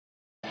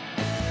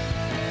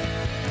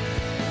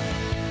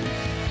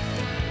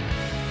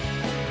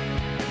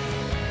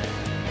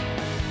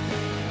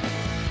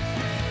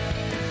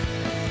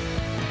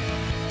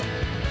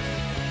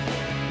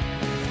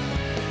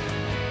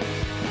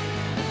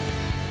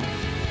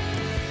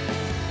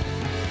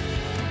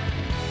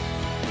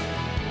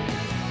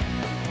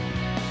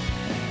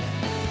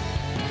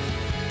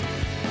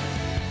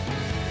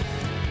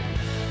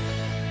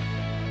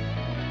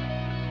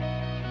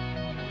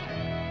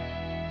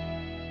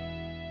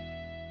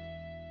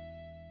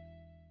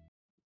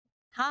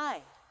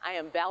Hi, I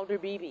am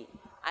Valder Beebe.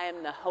 I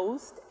am the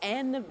host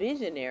and the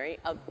visionary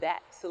of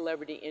That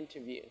Celebrity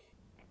Interview.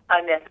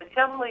 Annessa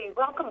Chumbley,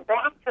 welcome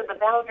back to the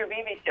Valder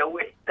Beebe Show.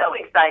 We're so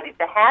excited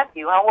to have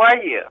you. How are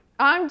you?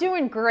 I'm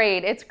doing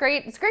great. It's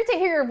great to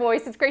hear your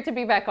voice. It's great to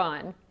be back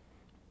on.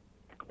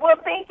 Well,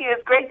 thank you.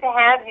 It's great to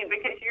have you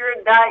because you're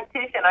a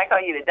dietitian. I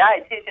call you the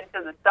dietitian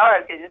to the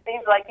stars because it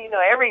seems like you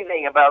know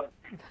everything about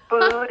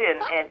food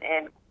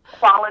and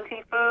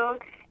quality food.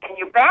 And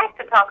you're back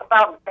to talk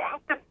about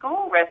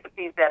back-to-school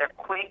recipes that are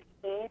quick,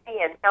 easy,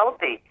 and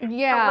healthy.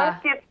 Yeah. So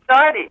let's get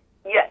started.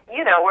 Yeah,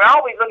 you know, we're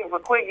always looking for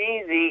quick,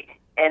 easy,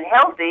 and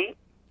healthy.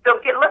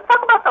 So let's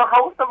talk about some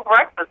wholesome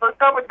breakfast. Let's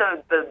start with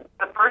the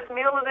first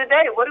meal of the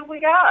day. What do we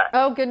got?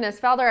 Oh, goodness,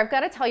 Valder, I've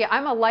got to tell you,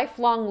 I'm a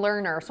lifelong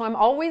learner. So I'm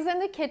always in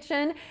the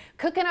kitchen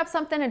cooking up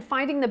something and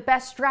finding the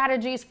best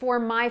strategies for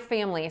my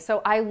family.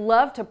 So I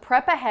love to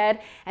prep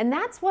ahead. And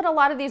that's what a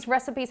lot of these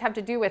recipes have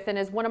to do with and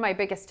is one of my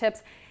biggest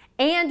tips.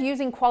 And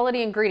using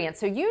quality ingredients.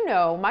 So you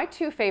know my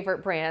two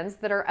favorite brands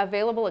that are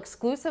available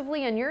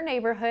exclusively in your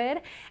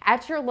neighborhood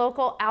at your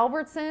local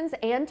Albertsons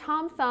and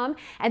Tom Thumb,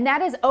 and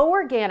that is O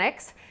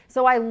Organics.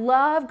 So I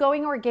love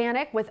going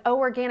organic with O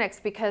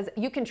Organics because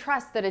you can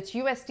trust that it's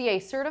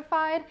USDA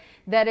certified,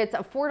 that it's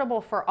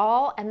affordable for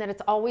all, and that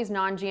it's always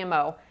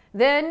non-GMO.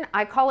 Then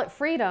I call it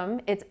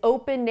Freedom. It's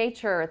Open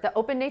Nature, the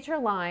Open Nature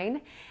line.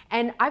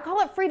 And I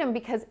call it Freedom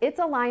because it's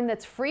a line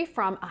that's free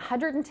from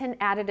 110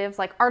 additives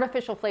like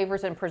artificial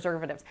flavors and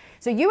preservatives.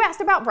 So you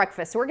asked about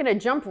breakfast, so we're gonna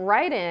jump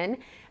right in.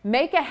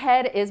 Make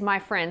ahead is my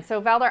friend.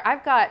 So Valder,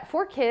 I've got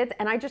 4 kids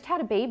and I just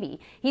had a baby.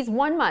 He's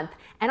 1 month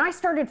and I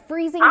started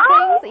freezing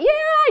things. Yeah,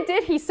 I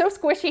did. He's so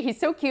squishy, he's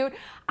so cute.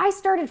 I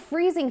started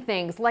freezing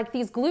things like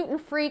these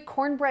gluten-free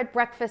cornbread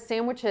breakfast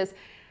sandwiches.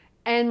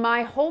 And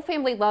my whole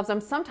family loves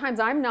them. Sometimes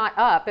I'm not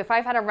up. If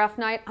I've had a rough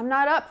night, I'm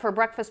not up for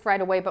breakfast right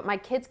away, but my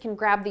kids can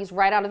grab these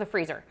right out of the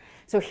freezer.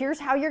 So here's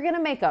how you're gonna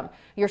make them.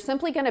 You're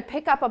simply gonna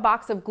pick up a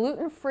box of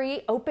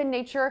gluten-free Open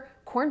Nature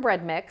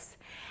cornbread mix.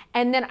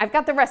 And then I've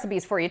got the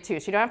recipes for you too,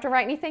 so you don't have to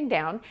write anything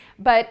down.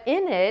 But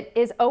in it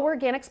is O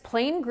Organics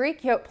plain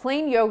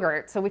plain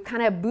yogurt. So we've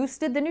kind of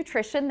boosted the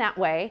nutrition that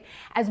way,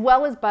 as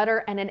well as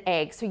butter and an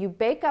egg. So you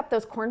bake up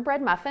those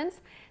cornbread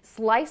muffins,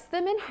 slice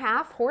them in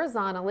half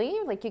horizontally,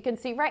 like you can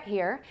see right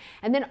here.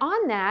 And then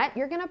on that,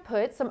 you're gonna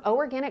put some O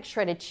Organic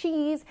shredded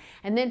cheese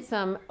and then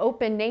some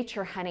Open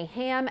Nature honey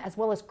ham, as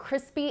well as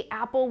crispy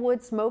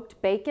applewood smoked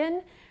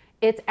bacon.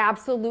 It's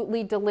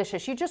absolutely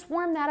delicious. You just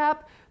warm that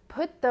up,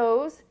 put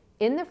those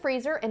in the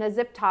freezer in a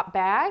zip top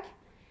bag,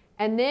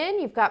 and then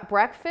you've got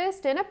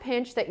breakfast in a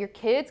pinch that your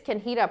kids can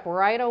heat up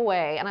right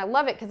away. And I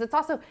love it because it's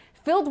also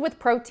filled with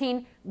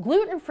protein,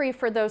 gluten-free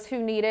for those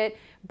who need it,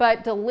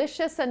 but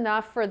delicious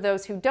enough for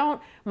those who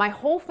don't. My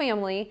whole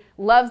family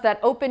loves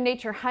that Open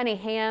Nature honey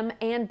ham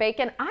and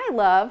bacon. I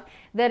love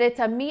that it's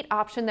a meat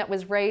option that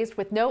was raised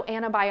with no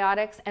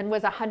antibiotics and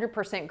was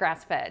 100%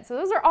 grass-fed. So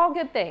those are all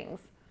good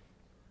things.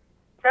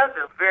 Those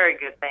are very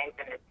good things,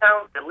 and it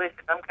sounds delicious.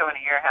 I'm coming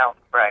to your house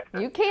for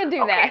breakfast. You can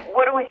do that.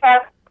 What do we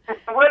have?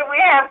 What do we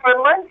have for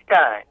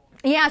lunchtime?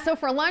 Yeah, so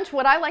for lunch,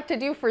 what I like to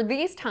do for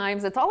these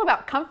times, it's all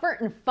about comfort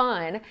and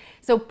fun.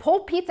 So pull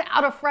pizza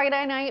out of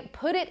Friday night,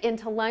 put it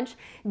into lunch.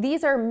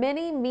 These are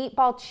mini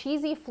meatball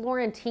cheesy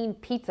Florentine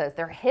pizzas.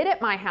 They're hit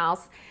at my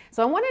house,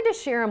 so I wanted to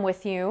share them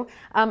with you.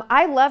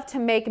 I love to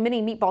make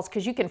mini meatballs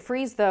because you can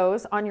freeze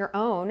those on your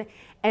own,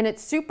 and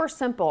it's super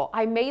simple.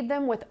 I made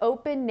them with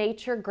Open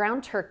Nature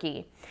ground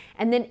turkey.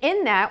 And then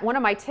in that, one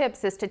of my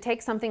tips is to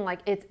take something like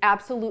it's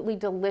absolutely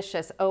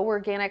delicious O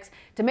Organics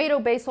tomato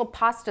basil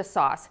pasta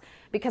sauce,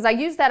 because I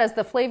use that as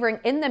the flavoring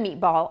in the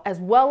meatball as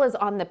well as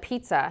on the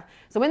pizza.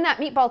 So in that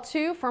meatball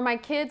too, for my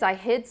kids, I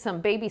hid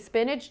some baby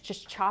spinach,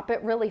 just chop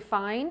it really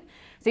fine.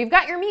 So you've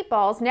got your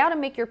meatballs. Now to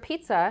make your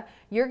pizza,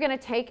 you're gonna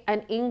take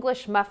an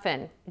English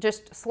muffin,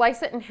 just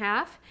slice it in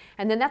half,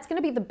 and then that's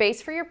gonna be the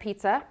base for your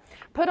pizza.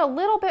 Put a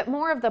little bit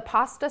more of the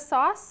pasta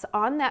sauce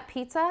on that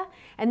pizza,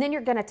 and then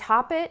you're gonna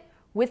top it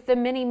with the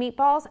mini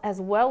meatballs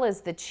as well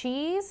as the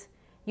cheese.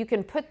 You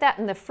can put that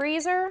in the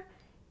freezer,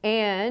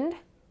 and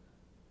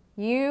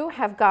you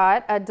have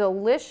got a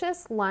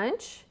delicious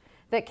lunch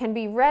that can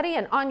be ready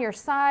and on your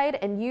side,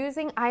 and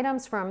using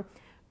items from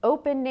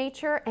Open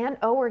Nature and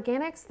O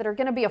Organics that are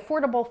going to be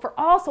affordable for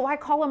all. So I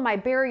call them my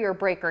barrier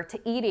breaker to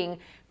eating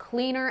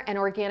cleaner and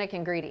organic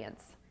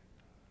ingredients.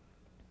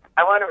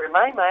 I want to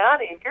remind my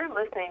audience you're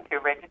listening to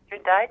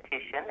registered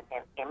dietitian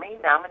and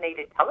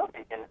Emmy-nominated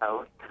television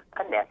host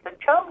Annessa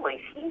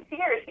Chumbley. She's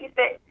here. She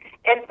said,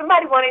 and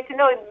somebody wanted to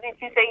know, did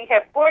you say you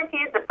have 4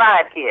 kids or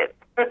 5 kids?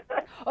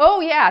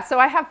 Oh yeah, so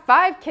I have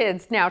 5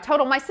 kids now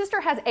total. My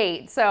sister has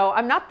 8, so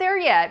I'm not there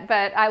yet,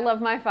 but I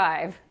love my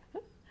 5.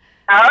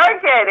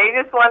 Okay,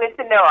 they just wanted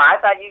to know. I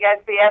thought you guys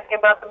would be asking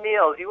about the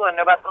meals. You want to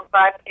know about those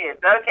 5 kids.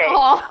 Okay,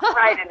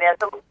 right,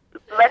 Annessa.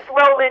 Let's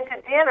roll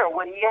into dinner.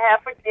 What do you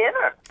have for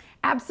dinner?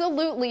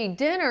 Absolutely.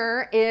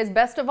 Dinner is,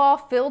 best of all,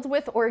 filled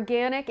with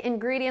organic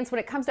ingredients. When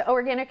it comes to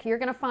organic, you're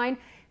going to find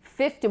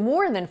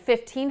more than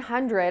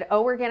 1,500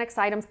 O Organics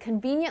items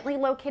conveniently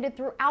located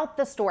throughout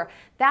the store.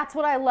 That's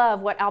what I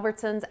love what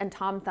Albertsons and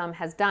Tom Thumb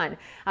has done,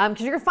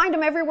 because you're gonna find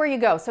them everywhere you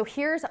go. So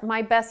here's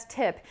my best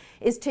tip,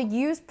 is to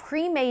use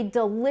pre-made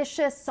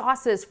delicious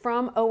sauces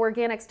from O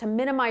Organics to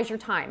minimize your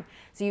time.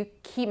 So you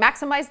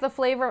maximize the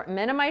flavor,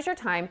 minimize your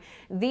time.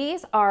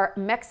 These are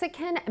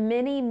Mexican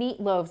mini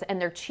meatloaves,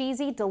 and they're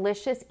cheesy,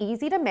 delicious,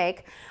 easy to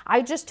make.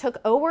 I just took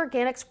O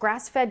Organics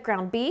grass-fed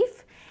ground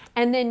beef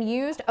and then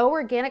used O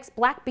Organics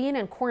black bean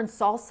and corn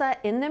salsa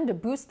in them to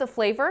boost the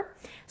flavor.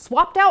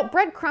 Swapped out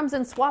breadcrumbs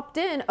and swapped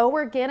in O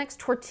Organics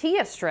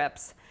tortilla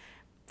strips.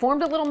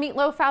 Formed a little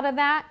meatloaf out of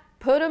that,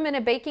 put them in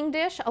a baking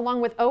dish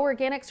along with O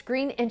Organics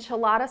green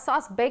enchilada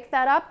sauce, bake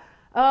that up.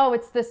 Oh,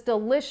 it's this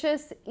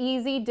delicious,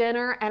 easy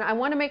dinner, and I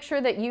want to make sure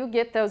that you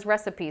get those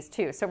recipes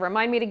too. So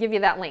remind me to give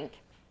you that link.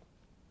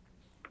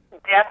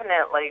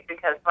 Definitely,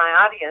 because my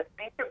audience,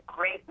 these are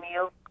great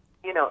meals,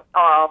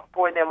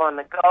 for them on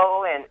the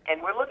go, and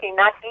we're looking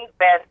not to eat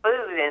fast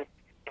food. And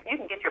if you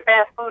can get your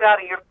fast food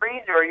out of your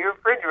freezer or your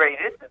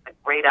refrigerator, this is a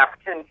great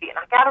opportunity. And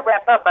I got to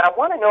wrap up, but I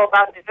want to know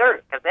about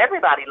dessert, because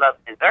everybody loves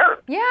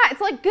dessert. Yeah,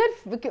 it's like good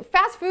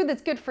fast food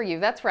that's good for you.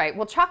 That's right.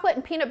 Well, chocolate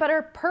and peanut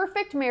butter,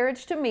 perfect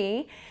marriage to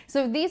me.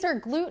 So these are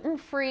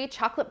gluten-free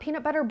chocolate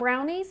peanut butter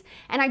brownies,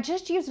 and I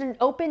just used an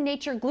Open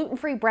Nature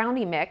gluten-free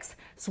brownie mix,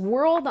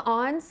 swirled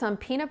on some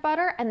peanut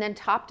butter, and then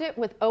topped it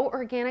with O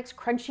Organics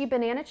crunchy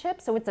banana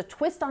chips. So it's a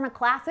twist on a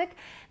classic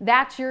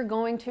that you're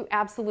going to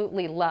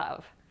absolutely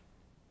love.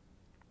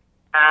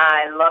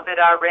 I love it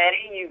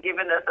already. You've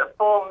given us a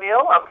full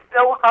meal. I'm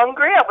so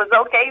hungry. I was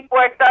okay before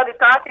I started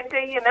talking to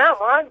you. Now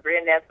I'm hungry,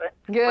 Annessa.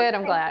 Good,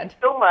 I'm glad.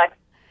 Thank you so much.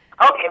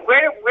 Okay,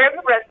 where are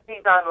the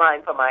recipes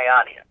online for my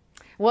audience?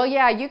 Well,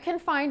 yeah, you can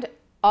find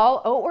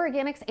all O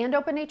Organics and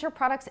Open Nature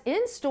products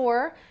in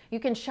store. You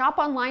can shop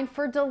online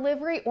for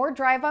delivery or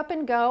drive up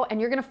and go,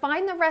 and you're going to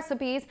find the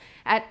recipes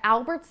at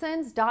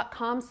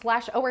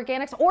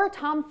albertsons.com/oorganics or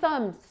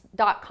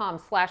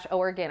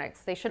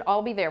tomthumbs.com/oorganics. They should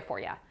all be there for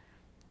you.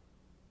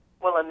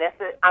 Well,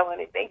 Annessa, I want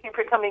to thank you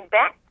for coming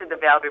back to the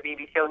Valder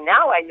Beebe Show.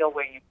 Now I know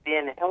where you've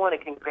been, and I want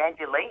to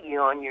congratulate you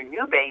on your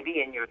new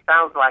baby and your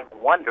sounds like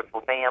wonderful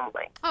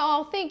family.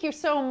 Oh, thank you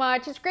so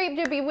much. It's great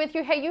to be with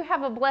you. Hey, you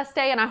have a blessed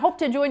day, and I hope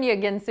to join you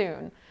again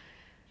soon.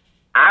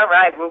 All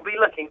right, we'll be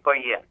looking for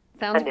you.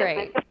 Sounds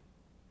great.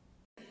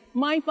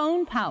 My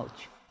phone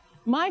pouch.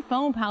 My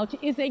phone pouch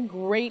is a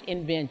great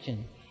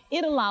invention.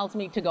 It allows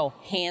me to go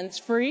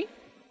hands-free,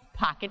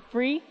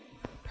 pocket-free,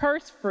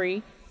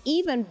 purse-free,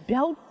 even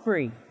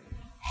belt-free.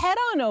 Head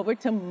on over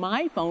to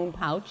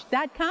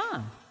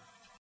myphonepouch.com.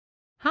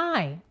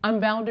 Hi,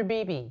 I'm Valder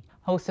Beebe,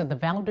 host of the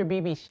Valder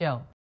Beebe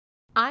Show.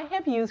 I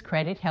have used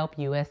Credit Help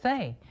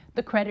USA,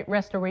 the credit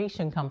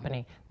restoration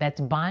company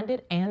that's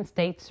bonded and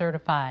state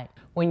certified.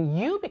 When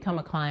you become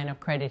a client of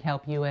Credit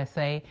Help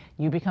USA,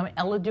 you become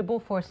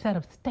eligible for a set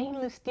of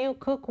stainless steel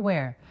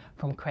cookware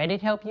from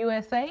Credit Help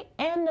USA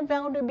and the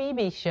Valder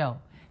Beebe Show.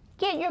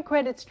 Get your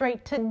credit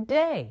straight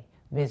today.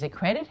 Visit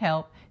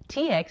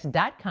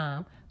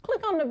credithelptx.com,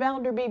 click on the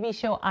Valder Beebe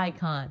Show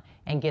icon,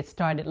 and get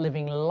started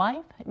living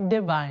life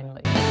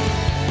divinely.